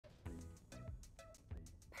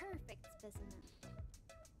doesn't it?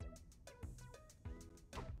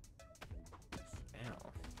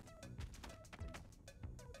 Ow.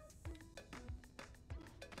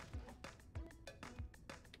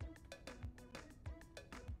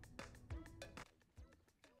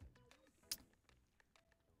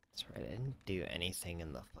 That's right, I didn't do anything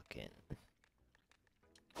in the fucking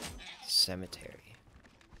cemetery.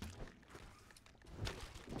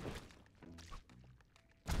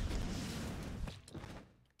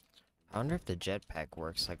 I wonder if the jetpack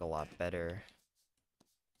works like a lot better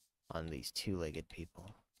on these two-legged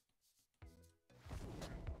people.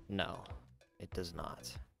 No, it does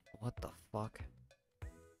not. What the fuck?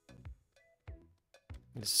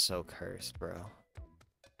 This is so cursed, bro.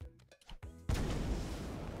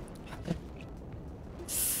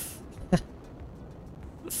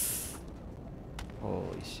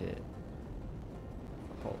 Holy shit.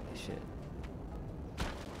 Holy shit.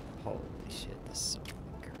 Holy shit, this is so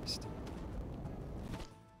fucking cursed.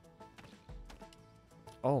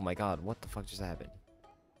 Oh my god, what the fuck just happened?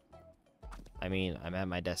 I mean, I'm at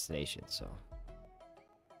my destination, so...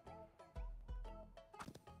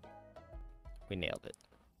 We nailed it.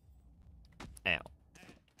 Ow.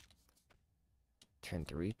 Turn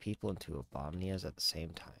 3 people into Abomnias at the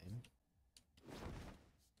same time.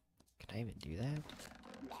 Can I even do that?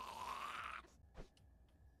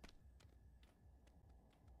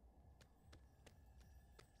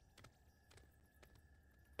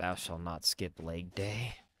 Thou shalt not skip leg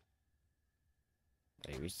day.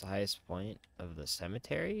 I reached the highest point of the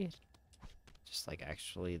cemetery? Just like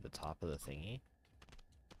actually the top of the thingy?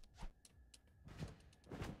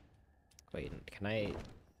 Wait, can I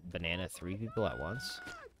banana 3 people at once?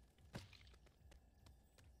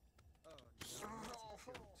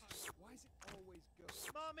 Why is it always go?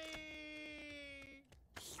 Mommy!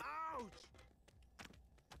 Ouch!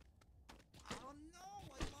 Oh no,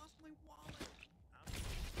 I lost my wallet.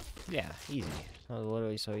 Yeah, easy. That was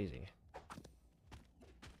literally so easy.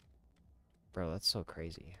 Bro, that's so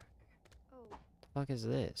crazy. Oh. The fuck is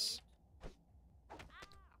this?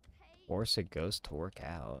 Force a ghost to work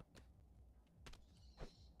out.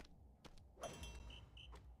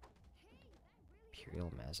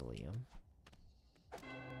 Imperial Mausoleum.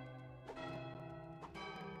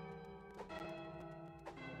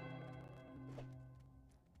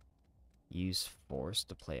 Use force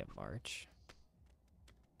to play a march.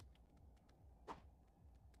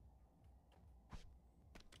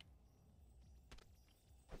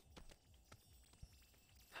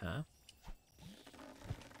 Huh?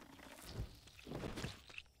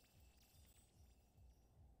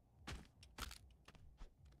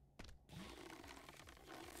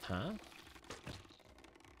 Huh?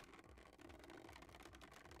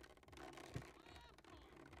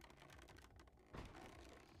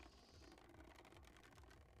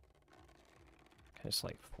 Can I just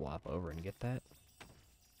like flop over and get that?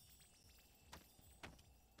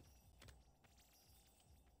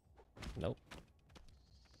 Nope.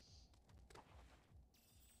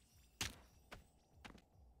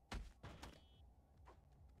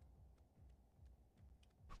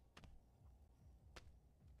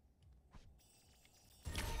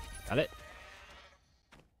 Got it.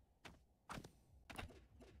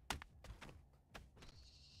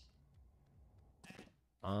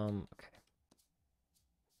 Okay.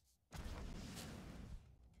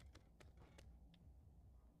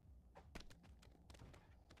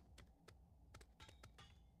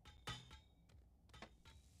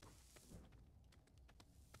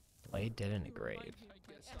 Lay dead in a grave. I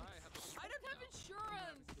guess I don't have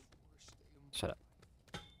insurance. Shut up.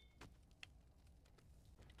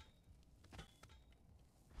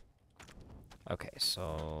 Okay,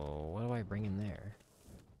 so what do I bring in there?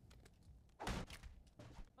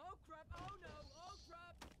 Oh crap! Oh no! Oh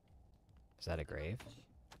crap! Is that a grave?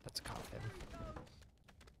 That's a coffin.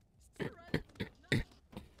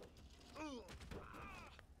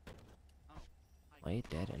 Lay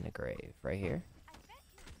dead in a grave. Right here?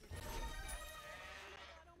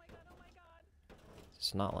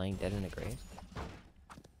 It's not laying dead in a grave?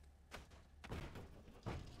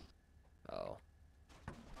 Oh.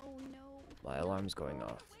 Oh no. My No, alarm's going no.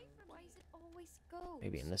 off. Why is it always ghosts?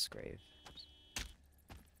 Maybe in this grave.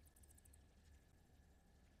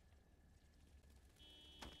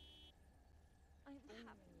 I'm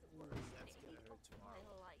having the worst day of my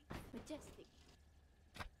life. Majestic.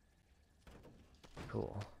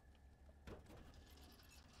 Cool.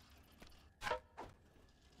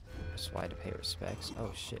 Just why to pay respects?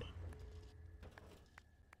 Oh shit.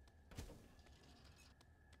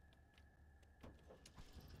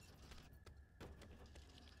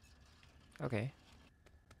 Okay.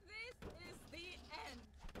 This is the end.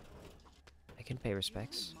 can pay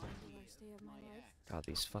respects. The worst day of my life. God,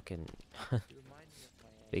 these fucking You remind me of my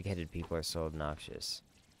big-headed people are so obnoxious.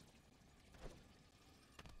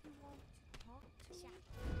 You want to talk to me?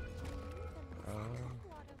 Then Um, listen to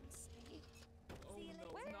what I'm saying. See you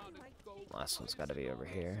later. Where do I take Last one's got to be over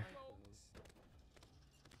here.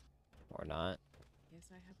 Or not.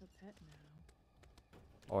 Guess I have a pet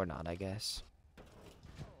now. Or not, I guess.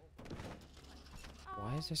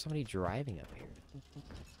 Why is there somebody driving up here?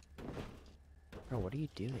 Bro, what are you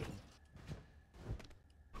doing?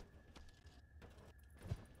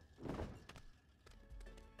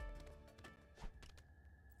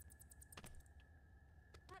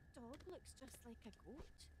 That dog looks just like a goat.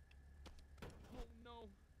 Oh no,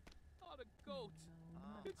 not a goat. No,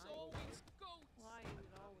 It's always goats. why is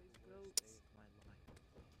it always goats? saved my life.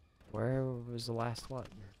 Where was the last one?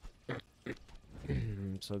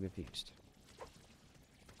 I'm so confused.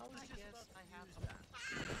 I was I just guess about I to have use a- that.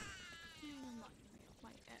 Remind me of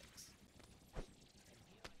my ex.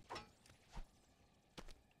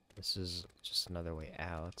 This is just another way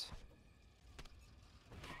out.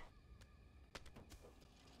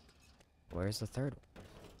 Where's the third one?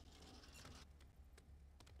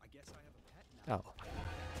 I guess I have a pet now. Oh.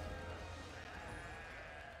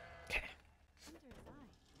 Okay. Wonder if I.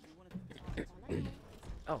 You wanna do All I know is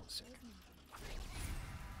Oh, sick. there's nothing.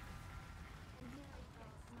 And here I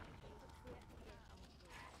thought my favorite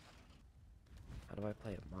How do I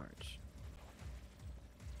play a march?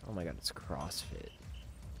 Oh my god, it's CrossFit.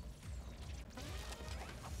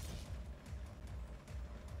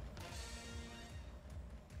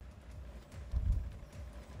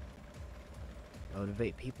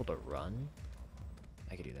 Motivate people to run?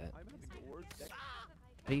 I could do that. I'm having the worst day.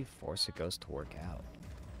 How do you force a ghost to work out?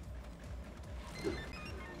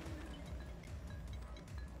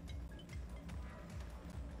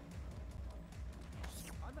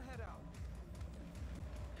 I'm a head out.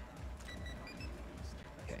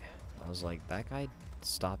 Okay. I was like, that guy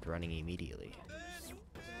stopped running immediately.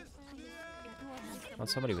 I want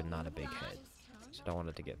somebody with not a big head. So I don't want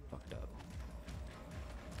it to get fucked up.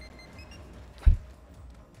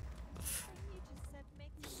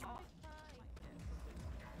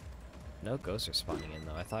 No ghosts are spawning in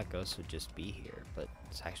though. I thought ghosts would just be here, but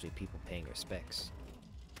it's actually people paying respects.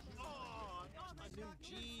 Oh, not my new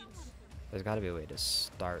jeans. There's gotta be a way to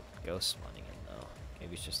start ghost spawning in though.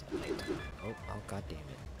 Maybe it's just at nighttime. Oh, god damn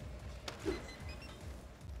it.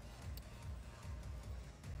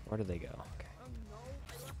 Where did they go? Okay. Oh no,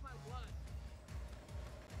 I left my blood.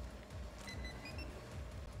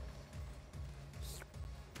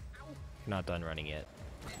 You're not done running yet.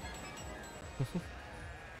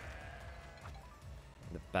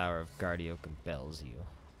 The power of cardio compels you.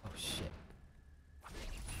 Oh shit.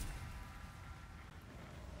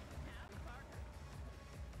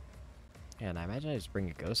 Yeah, and I imagine I just bring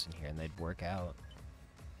a ghost in here and they'd work out.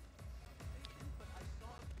 But I saw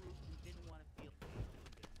a group who didn't want to feel pain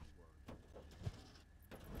if you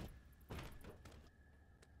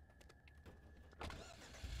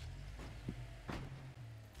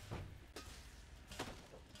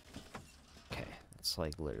were. Okay, it's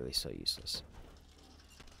like literally so useless.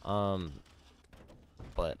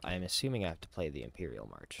 But I'm assuming I have to play the Imperial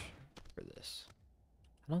March for this.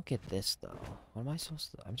 I don't get this though. What am I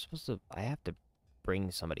supposed to? I have to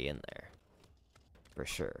bring somebody in there. For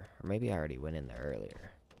sure. Or maybe I already went in there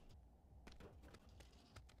earlier.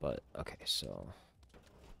 But, okay, so.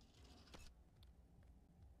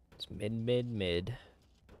 It's mid.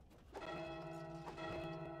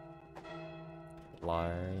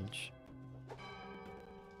 Large.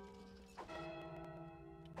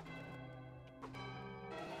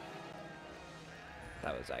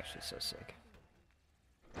 That was actually so sick.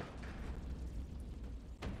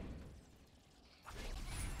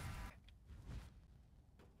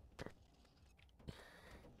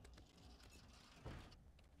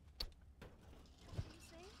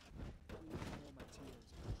 All my tears.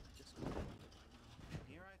 Just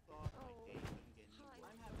here I thought my day couldn't get any worse.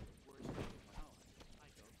 I'm having the worst day of my life.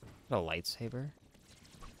 I go. A lightsaber?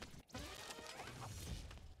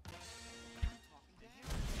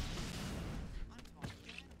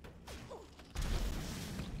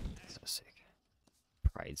 So sick.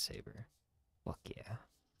 Pride saber. Fuck yeah.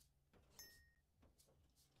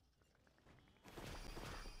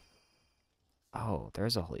 Oh,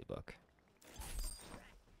 there's a holy book.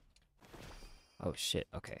 Oh shit,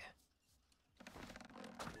 okay.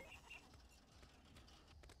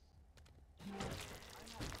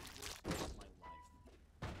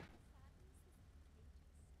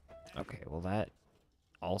 Okay, well that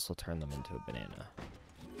also turned them into a banana.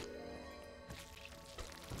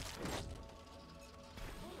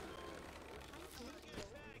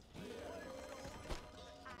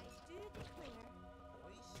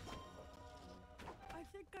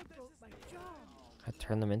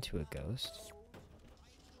 turn them into a ghost?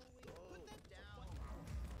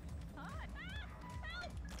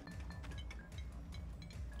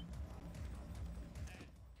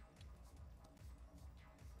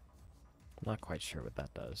 I'm not quite sure what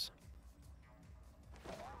that does.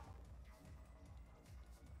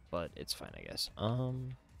 But it's fine, I guess.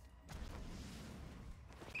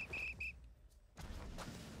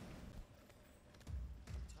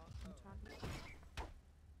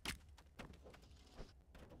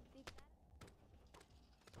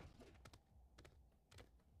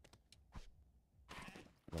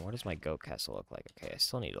 What does my goat castle look like? Okay, I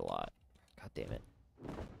still need a lot. God damn it.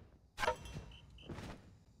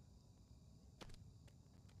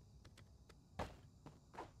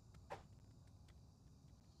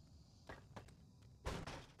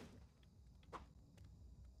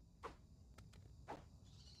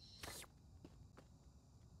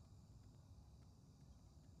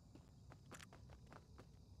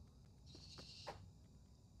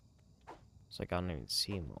 It's like I don't even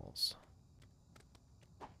see moles.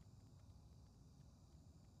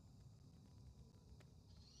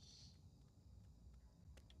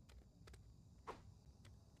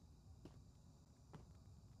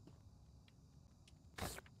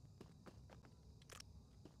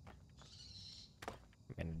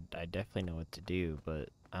 I mean, I definitely know what to do, but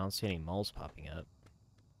I don't see any moles popping up.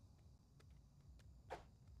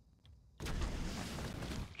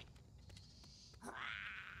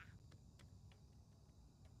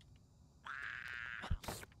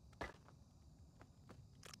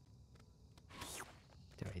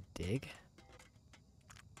 Do I dig?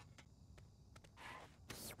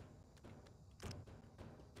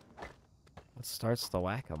 What starts the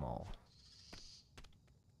whack-a-mole?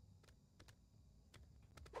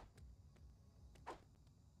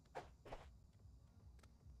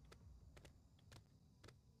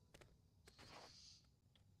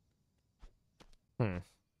 I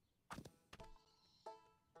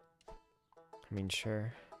mean,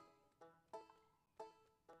 sure.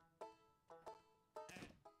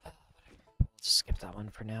 We'll just skip that one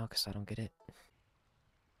for now, because I don't get it.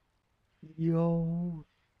 Yo!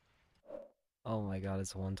 Oh my god,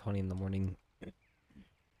 it's 1:20 in the morning.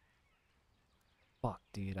 Fuck,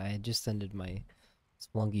 dude, I had just ended my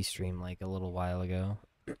Splunky stream like a little while ago.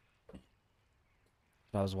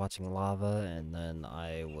 I was watching lava, and then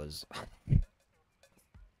I was...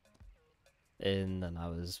 and then I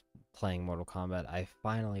was playing Mortal Kombat. I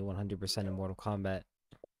finally 100% in Mortal Kombat.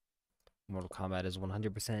 Mortal Kombat is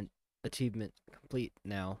 100% achievement complete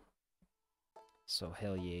now. So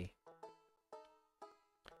hell yeah.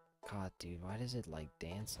 God, dude, why does it like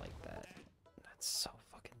dance like that? That's so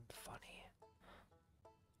fucking funny.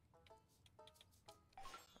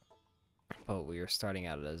 But we are starting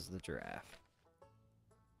out as the giraffe.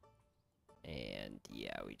 And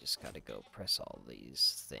yeah, we just gotta go press all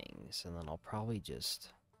these things, and then I'll probably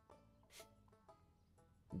just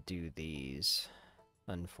do these,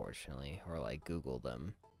 unfortunately, or like Google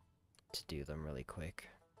them to do them really quick.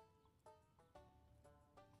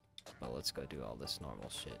 But let's go do all this normal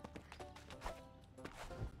shit.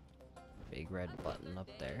 Big red button up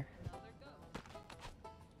there.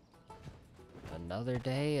 Another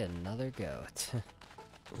day, another goat.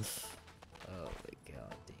 Oh my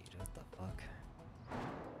god, dude, what the fuck?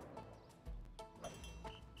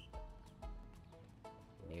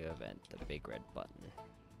 New event, the big red button.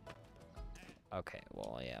 Okay,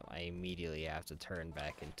 well, yeah, I immediately have to turn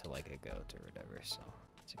back into like a goat or whatever, so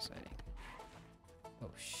it's exciting. Oh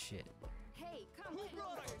shit. Hey, come on,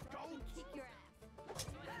 kick your ass.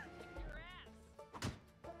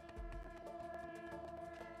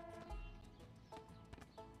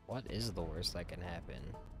 What is the worst that can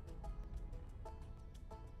happen?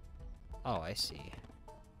 Oh, I see.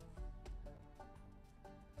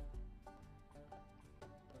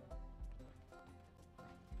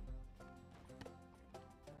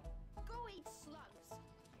 Go eat slugs.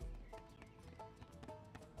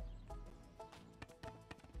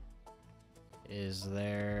 Is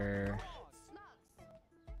there... Slugs.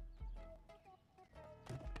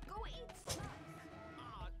 Go eat slugs.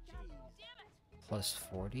 Aw, jeez. plus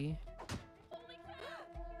 40?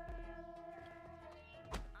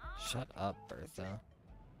 Shut up, Bertha.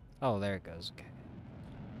 Oh, there it goes. Okay.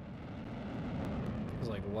 I was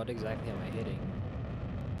like, what exactly am I hitting?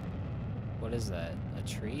 What is that? A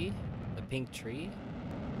tree? A pink tree?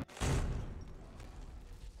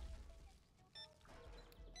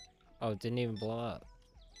 Oh, it didn't even blow up.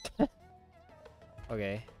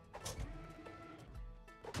 Okay.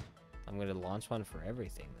 I'm gonna launch one for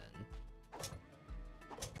everything then.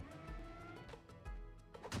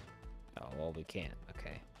 Oh, well, we can't.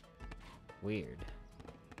 Okay. Weird.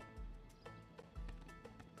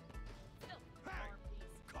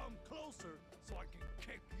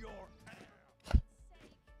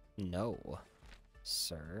 No,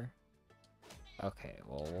 sir. Okay,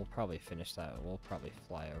 well, we'll probably finish that. We'll probably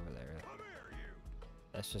fly over there.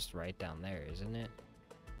 That's just right down there, isn't it?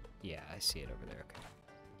 Yeah, I see it over there.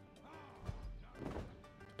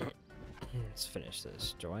 Okay. Let's finish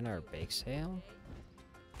this. Join our bake sale?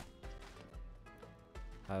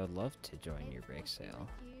 I would love to join your bake sale.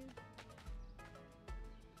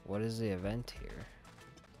 What is the event here?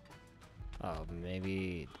 Oh,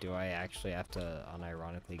 maybe... Do I actually have to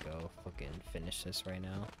unironically go fucking finish this right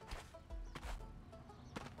now?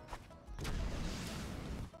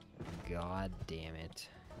 God damn it.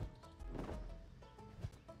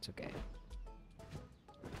 It's okay.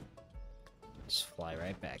 Just fly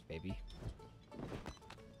right back, baby.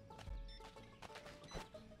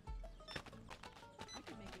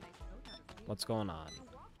 What's going on?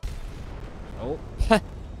 Oh.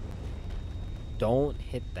 Don't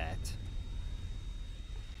hit that.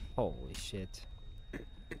 Holy shit.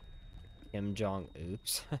 Kim Jong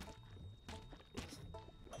oops.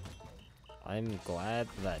 I'm glad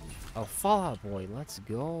that... Oh, Fallout Boy, let's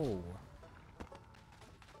go.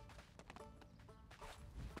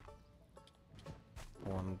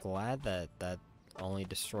 Well, I'm glad that that only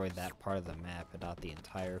destroyed that part of the map and not the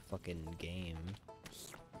entire fucking game.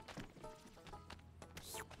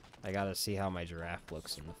 I gotta see how my giraffe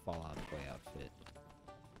looks in the Fallout Boy outfit.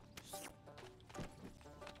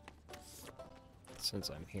 Since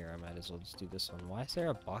I'm here, I might as well just do this one. Why is there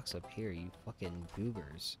a box up here, you fucking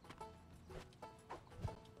goobers?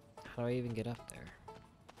 How do I even get up there?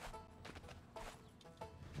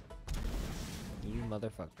 You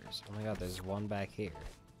motherfuckers. Oh my god, there's one back here.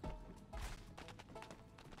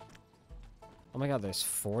 Oh my god, there's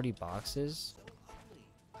 40 boxes?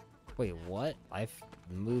 Wait, what? I've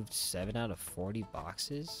moved 7 out of 40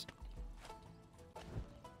 boxes?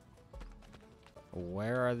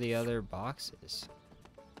 Where are the other boxes?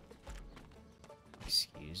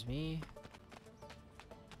 Excuse me?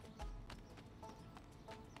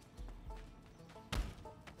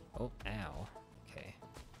 Oh, ow. Okay.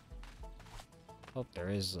 Oh, there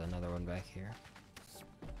is another one back here.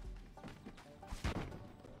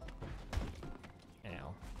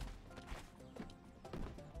 Ow.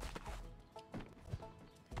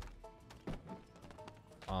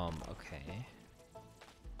 Okay.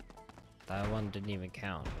 That one didn't even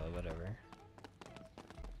count, but whatever.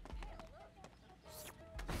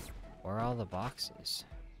 Where are all the boxes?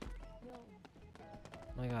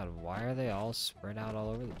 Oh my god, why are they all spread out all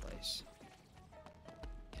over the place?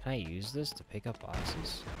 Can I use this to pick up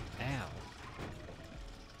boxes? Ow.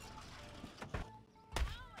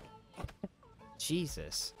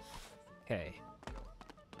 Jesus. Okay.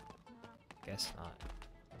 Guess not.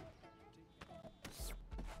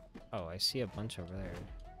 Oh, I see a bunch over there.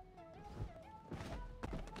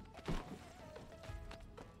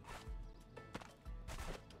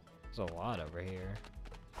 There's a lot over here.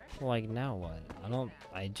 Like, now what?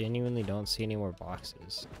 I genuinely don't see any more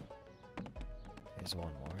boxes. There's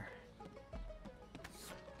one more.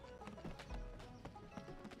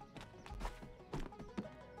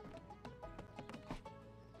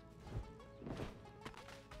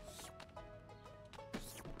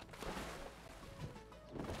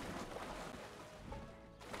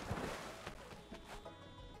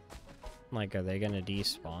 Like, are they gonna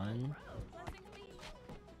despawn?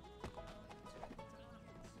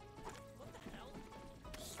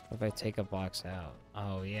 If I take a box out.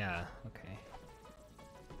 Oh, yeah. Okay.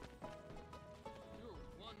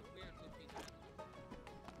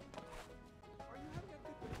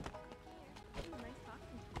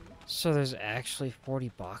 So there's actually 40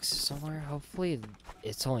 boxes somewhere? Hopefully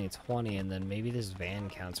it's only 20 and then maybe this van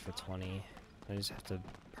counts for 20. I just have to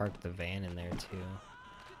park the van in there too.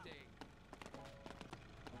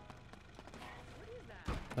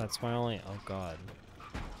 That's my only... Oh god.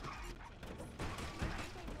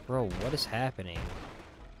 Bro, what is happening?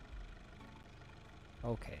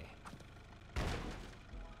 Okay.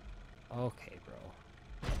 Okay, bro.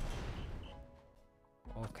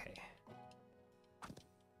 Okay.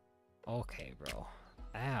 Okay, bro.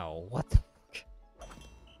 Ow, what the fuck?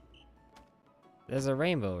 There's a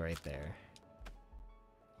rainbow right there.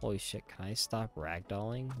 Holy shit, can I stop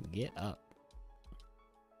ragdolling? Get up.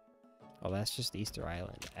 Oh, that's just Easter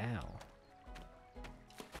Island. Ow.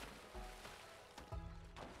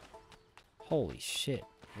 Holy shit,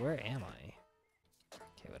 where am I?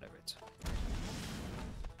 Okay, whatever, it's...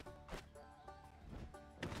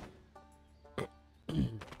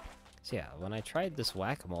 So yeah, when I tried this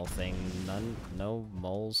whack-a-mole thing, no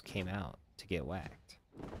moles came out to get whacked.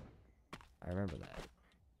 I remember that.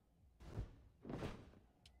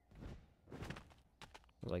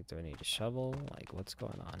 Like, do I need a shovel? Like, what's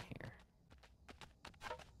going on here?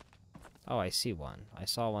 Oh, I see one. I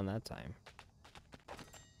saw one that time.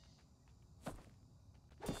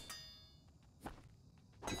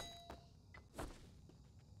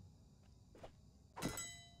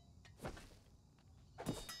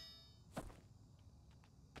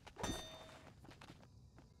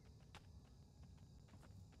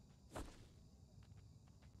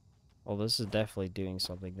 Well, this is definitely doing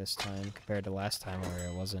something this time compared to last time where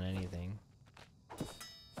it wasn't anything.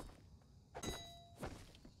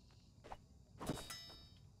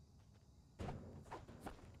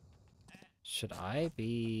 Should I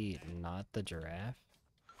be not the giraffe?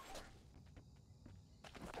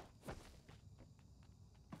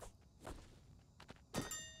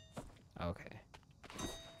 Okay.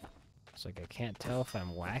 It's like I can't tell if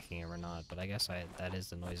I'm whacking him or not, but I guess that is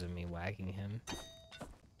the noise of me whacking him.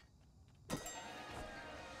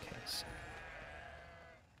 Okay, so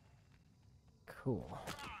cool.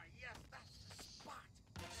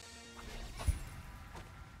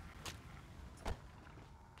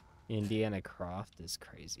 Indiana Croft is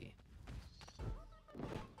crazy.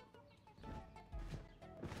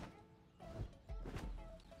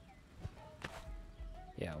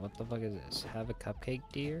 Yeah, what the fuck is this? Have a cupcake,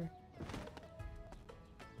 dear?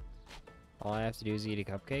 All I have to do is eat a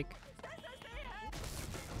cupcake?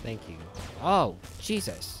 Thank you. Oh,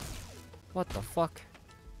 Jesus! What the fuck?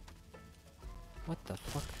 What the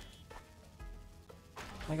fuck? Oh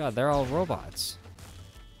my god, they're all robots.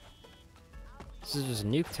 This is just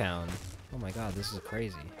Nuketown. Oh my god, this is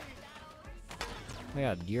crazy. Oh my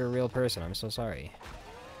god, you're a real person. I'm so sorry.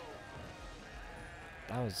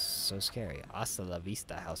 That was so scary. Hasta la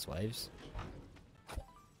vista, housewives.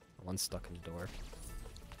 One's stuck in the door.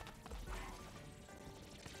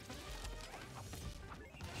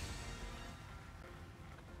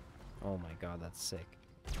 Oh my god, that's sick.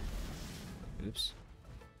 Oops.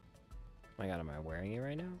 Oh my god, am I wearing it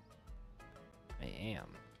right now? I am.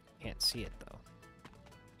 Can't see it though.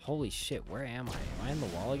 Holy shit, where am I? Am I in the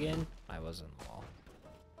wall again? I was in the wall.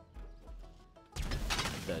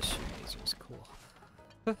 The shoelace was cool.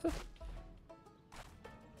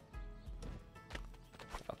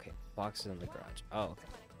 Okay, boxes in the garage. Oh, okay.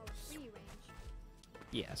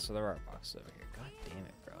 Yeah, so there are boxes over here. God damn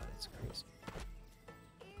it, bro. That's crazy.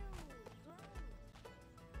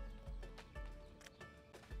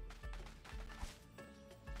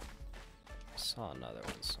 I saw another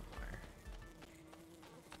one somewhere.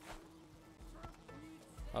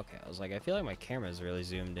 Okay, I was like, I feel like my camera's really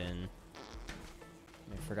zoomed in.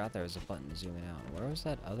 I forgot there was a button zooming out. Where was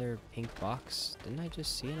that other pink box? Didn't I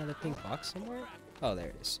just see another pink box somewhere? Oh, there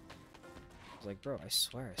it is. I was like, bro, I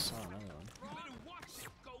swear I saw another one.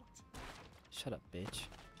 Shut up, bitch.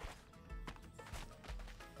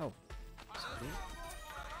 Oh. Sweet.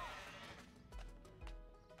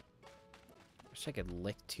 Wish I could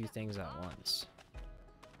lick two things at once.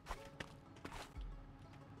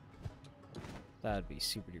 That would be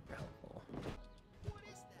super duper helpful.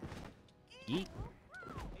 Yeet.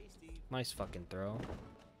 Nice fucking throw.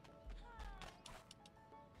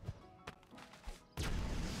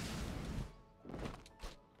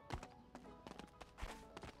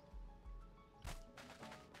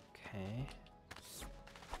 Okay.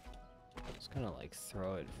 Just gonna like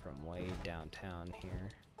throw it from way downtown here.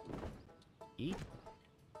 Eat.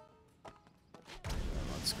 And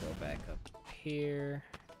let's go back up here.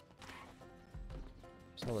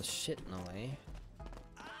 There's all the shit in the way.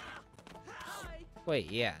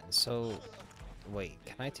 Wait, yeah, so... Wait,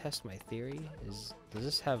 can I test my theory? Does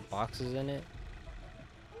this have boxes in it?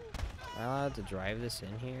 Am I allowed to drive this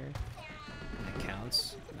in here? That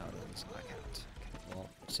counts? No, that does not count. Okay, well,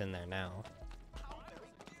 it's in there now.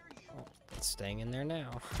 Oh, it's staying in there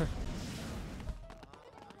now.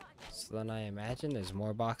 So then I imagine there's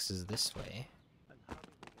more boxes this way.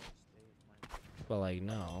 But like,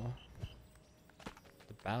 no.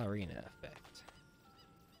 The ballerina effect.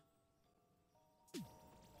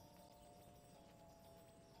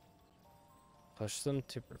 Push them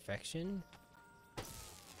to perfection?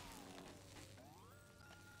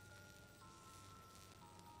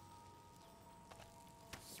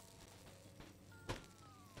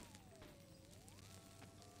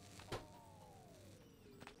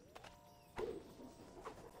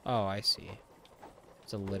 Oh, I see.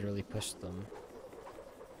 To literally push them.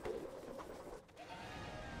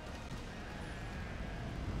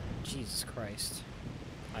 Jesus Christ.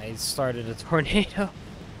 I started a tornado.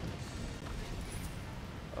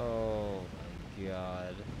 Oh my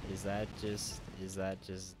god. Is that just,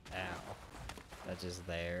 ow. That just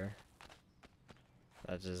there?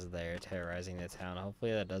 That's just there terrorizing the town.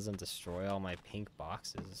 Hopefully that doesn't destroy all my pink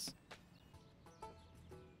boxes.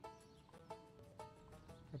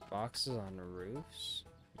 Are boxes on the roofs?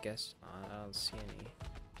 I guess not. I don't see any.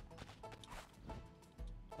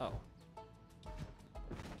 Oh.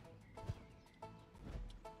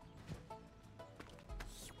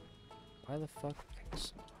 Why the fuck?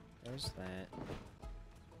 There's that.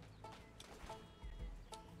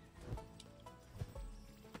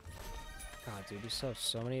 God, dude, we still have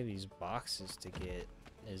so many of these boxes to get,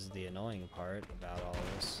 is the annoying part about all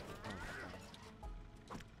this. Oh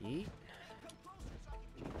my God. Yeet.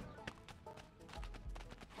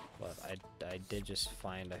 But I did just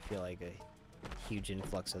find, I feel like, a huge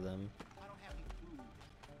influx of them.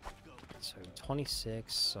 So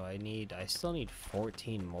 26, so I still need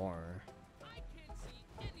 14 more.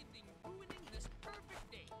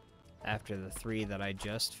 After the 3 that I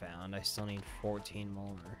just found, I still need 14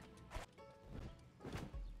 more.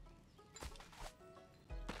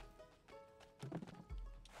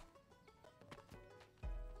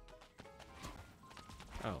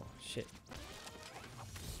 Oh, shit.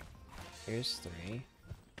 Here's 3.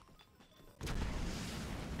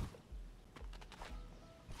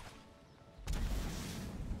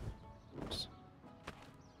 Oops.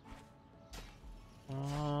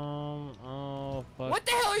 Oh, fuck. What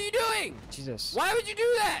the hell are you doing? Jesus. Why would you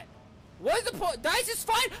do that? What is the point? Dice is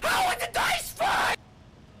fine. How is the dice fine?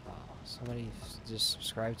 Oh, somebody just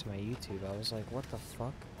subscribed to my YouTube. I was like, what the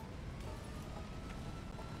fuck?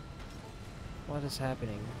 What is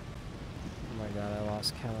happening? Oh my god, I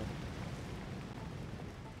lost count.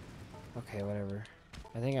 Okay, whatever.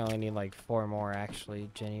 I think I only need like 4 more, actually,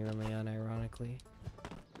 genuinely, unironically.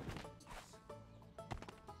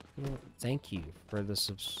 Well, thank you for the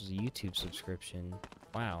YouTube subscription.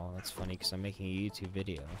 Wow, that's funny because I'm making a YouTube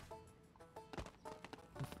video.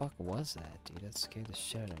 What the fuck was that, dude? That scared the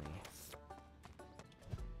shit out of me.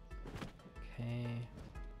 Okay.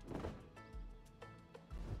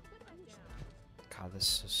 God, this is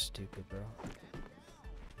so stupid, bro.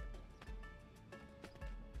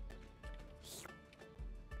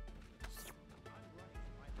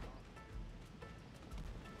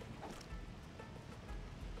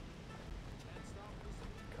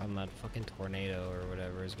 God, that fucking tornado or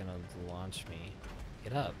whatever is gonna launch me.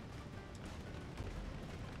 Get up.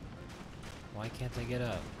 Why can't I get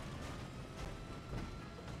up?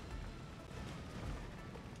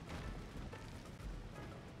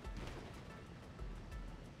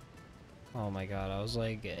 Oh my god, I was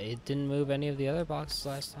like, it didn't move any of the other boxes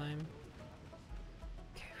last time.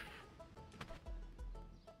 Okay.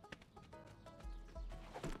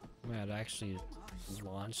 I might actually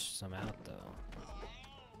launch some out though.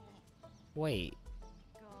 Wait,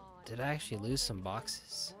 did I actually lose some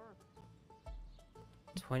boxes?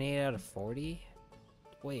 28 out of 40?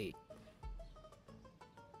 Wait.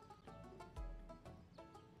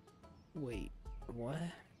 Wait, what?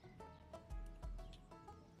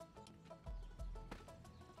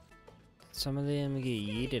 Some of them get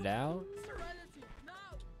yeeted out?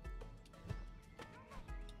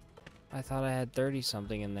 I thought I had 30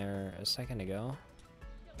 something in there a second ago.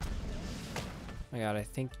 Oh my god, I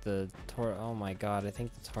think the oh my god, I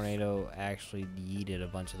think the tornado actually yeeted a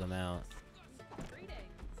bunch of them out.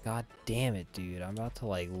 God damn it, dude. I'm about to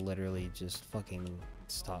like literally just fucking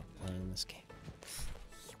stop playing this game.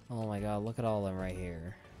 Oh my god, look at all of them right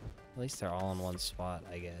here. At least they're all in one spot,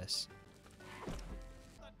 I guess.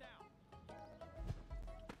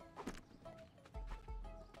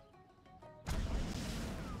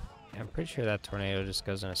 I'm pretty sure that tornado just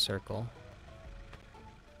goes in a circle.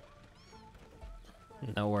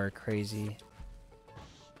 Nowhere crazy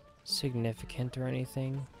significant or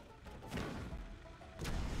anything.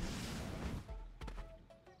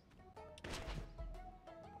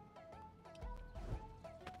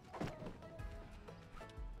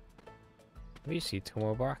 We see 2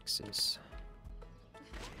 more boxes.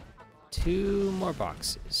 2 more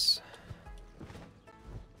boxes.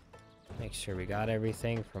 Make sure we got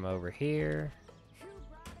everything from over here.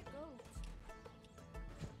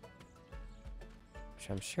 Which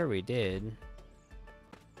I'm sure we did.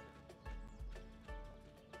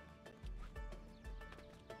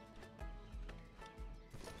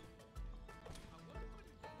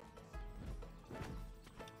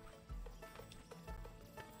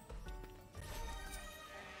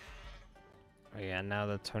 Oh yeah, now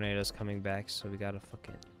the tornado's coming back, so we gotta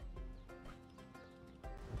fucking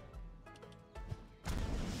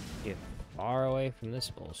get far away from this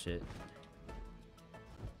bullshit.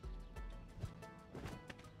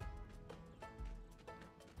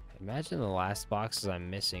 Imagine the last boxes I'm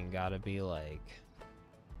missing gotta be like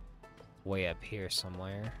way up here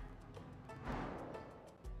somewhere.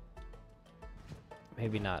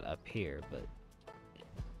 Maybe not up here, but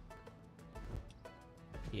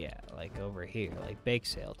yeah, like over here, like bake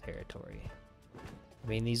sale territory. I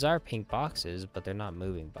mean, these are pink boxes, but they're not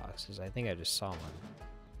moving boxes. I think I just saw one.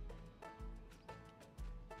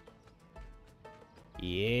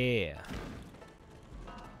 Yeah.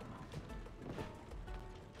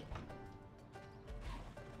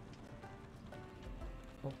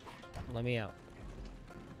 Oh, let me out.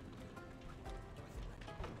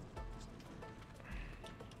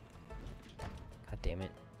 God damn it.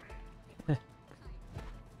 Okay,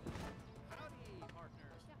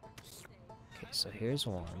 so here's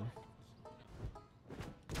one.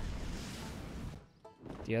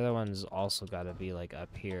 The other one's also gotta be like up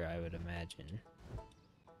here, I would imagine.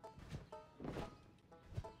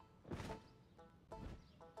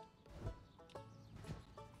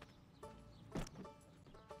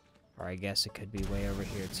 Or I guess it could be way over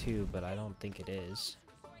here too, but I don't think it is.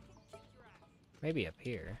 Maybe up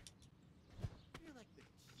here. You're like the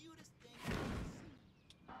cutest thing I've ever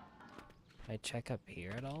seen. Can I check up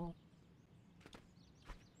here at all?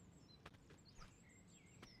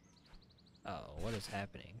 Oh, what is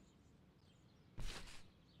happening?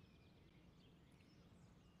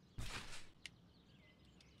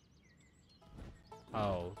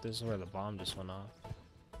 Oh, this is where the bomb just went off.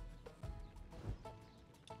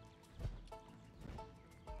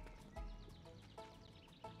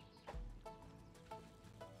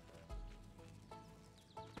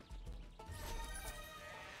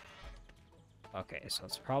 Okay, so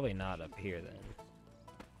it's probably not up here then.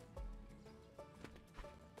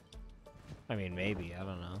 I mean, maybe, I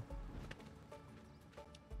don't know.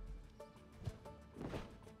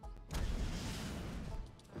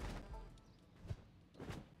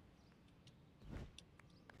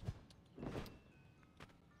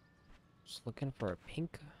 Just looking for a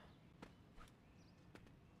pink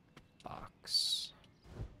box.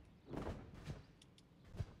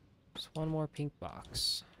 Just one more pink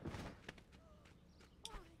box.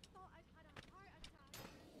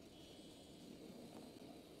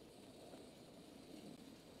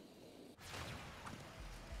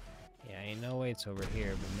 Yeah, ain't no way it's over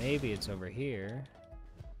here, but maybe it's over here.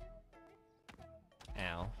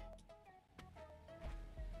 Ow.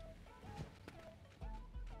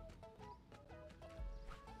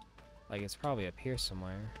 Like, it's probably up here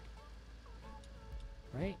somewhere.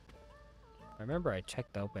 Right? I remember I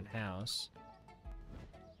checked the open house.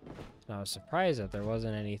 And I was surprised that there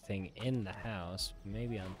wasn't anything in the house.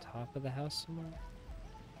 Maybe on top of the house somewhere?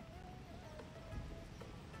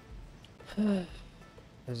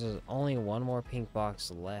 There's only one more pink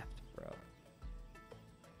box left, bro.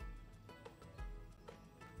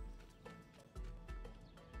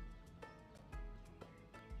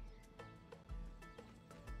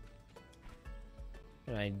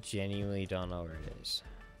 And I genuinely don't know where it is.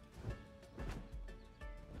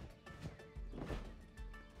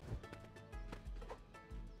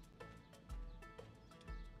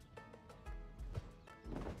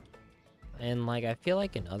 And like, I feel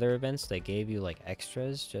like in other events they gave you like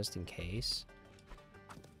extras just in case.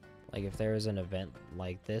 Like if there was an event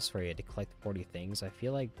like this where you had to collect 40 things, I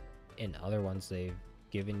feel like in other ones they've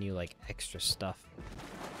given you like extra stuff.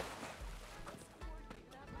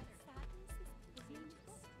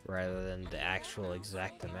 Rather than the actual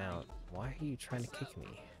exact amount. Why are you trying to kick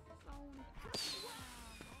me?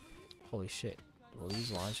 Holy shit. Will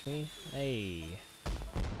these launch me? Hey.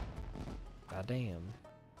 Goddamn.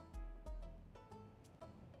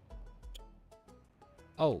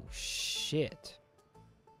 Oh, shit.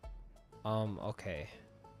 Okay.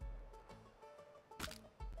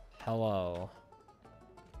 Hello.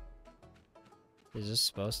 Is this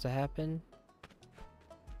supposed to happen?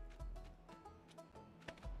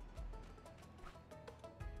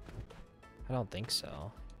 I don't think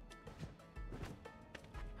so.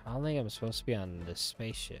 I don't think I'm supposed to be on this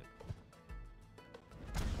spaceship.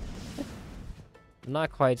 I'm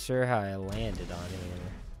not quite sure how I landed on here.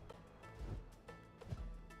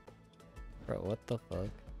 Bro, what the fuck?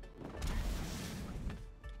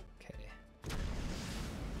 Okay.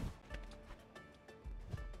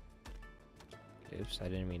 Oops, I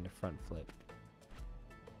didn't mean to front flip.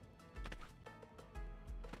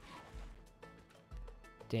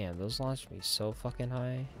 Damn, those launched me so fucking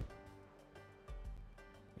high.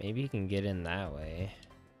 Maybe you can get in that way.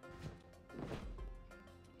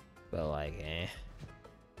 But like, eh.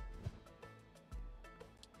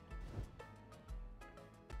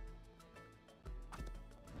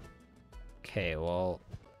 Okay, well,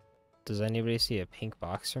 does anybody see a pink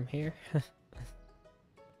box from here?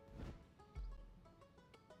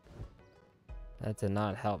 That did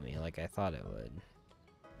not help me like I thought it would.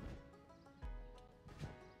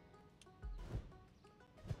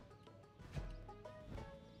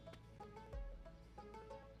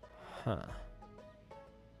 Huh.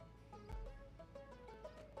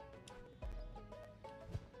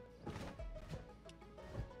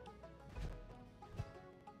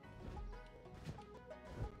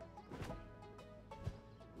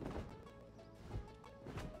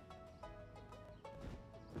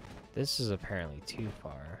 This is apparently too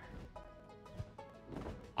far.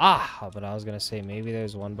 Ah, but I was gonna say maybe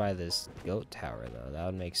there's one by this goat tower though. That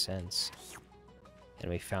would make sense. And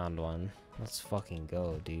we found one. Let's fucking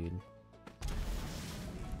go, dude.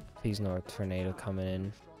 Please no tornado coming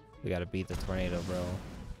in. We gotta beat the tornado, bro.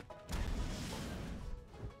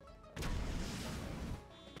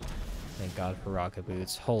 Thank God for rocket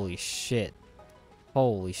boots. Holy shit.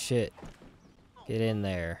 Holy shit. Get in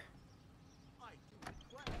there.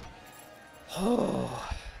 Oh,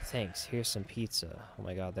 thanks. Here's some pizza. Oh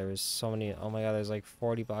my God, there was so many. Oh my God, there's like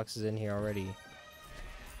 40 boxes in here already.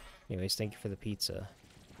 Anyways, thank you for the pizza.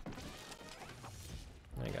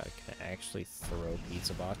 Oh my God, can I actually throw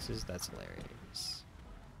pizza boxes? That's hilarious.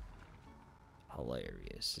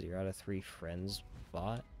 Hilarious. 0 out of 3 friends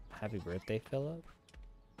bought. Happy birthday, Philip.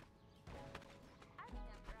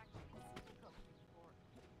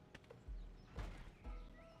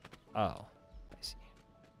 Oh, I see.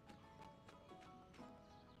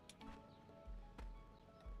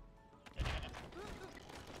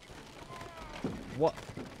 What?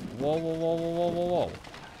 Whoa, whoa, whoa, whoa, whoa, whoa, whoa.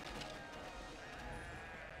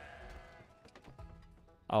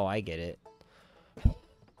 Oh, I get it.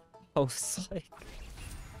 I was like,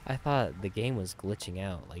 I thought the game was glitching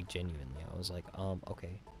out, like, genuinely. I was like,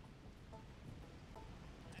 okay.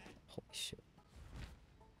 Holy shit.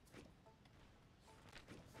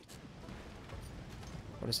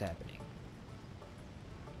 What is happening?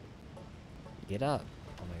 Get up.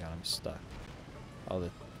 Oh my God, I'm stuck. Oh,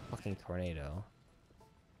 the fucking tornado.